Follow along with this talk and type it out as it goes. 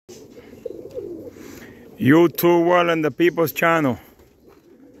YouTube world and the people's channel.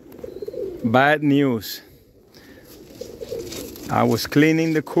 Bad news. I was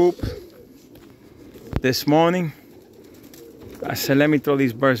cleaning the coop this morning. I said, let me throw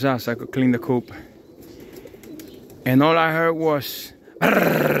these birds out so I could clean the coop. And all I heard was,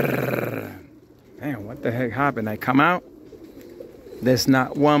 man, what the heck happened? I come out, there's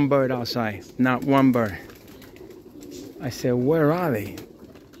not one bird outside, not one bird. I said, where are they?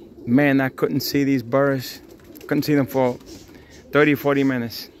 Man, I couldn't see these birds. Couldn't see them for 30, 40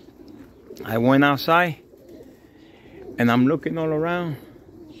 minutes. I went outside and I'm looking all around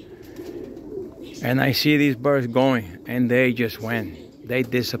and I see these birds going and they just went. They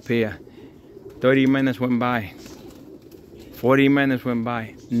disappear. 30 minutes went by. 40 minutes went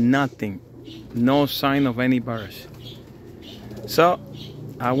by. Nothing. No sign of any birds. So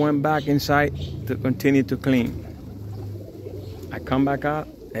I went back inside to continue to clean. I come back out.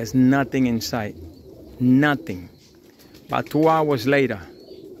 There's nothing in sight. Nothing. About 2 hours later,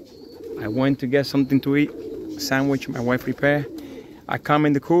 I went to get something to eat. A sandwich my wife prepared. I come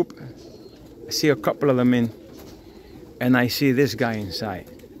in the coop. I see a couple of them in. And I see this guy inside.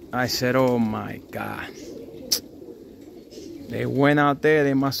 I said, oh my God. They went out there.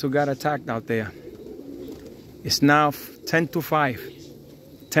 They must have got attacked out there. It's now 10 to 5.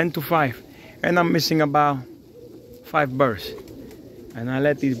 10 to 5. And I'm missing about 5 birds. And I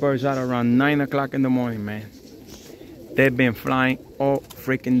let these birds out around 9 o'clock in the morning, man. They've been flying all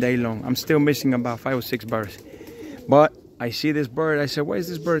freaking day long. I'm still missing about 5 or 6 birds. But I see this bird. I said, where's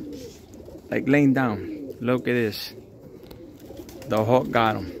this bird? Like laying down. Look at this. The hawk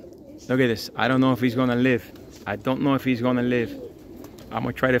got him. Look at this. I don't know if he's going to live. I don't know if he's going to live. I'm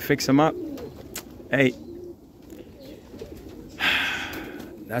going to try to fix him up. Hey.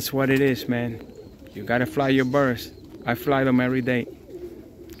 That's what it is, man. You got to fly your birds. I fly them every day.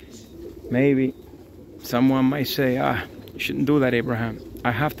 Maybe someone might say, you shouldn't do that, Abraham.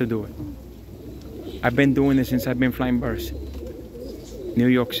 I have to do it. I've been doing it since I've been flying birds. New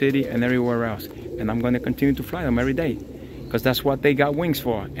York City and everywhere else. And I'm going to continue to fly them every day. Because that's what they got wings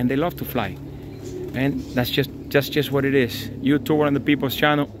for. And they love to fly. And that's just what it is. YouTube on the people's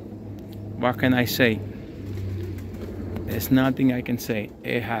channel. What can I say? There's nothing I can say.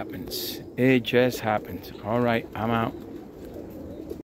 It happens. It just happens. All right, I'm out.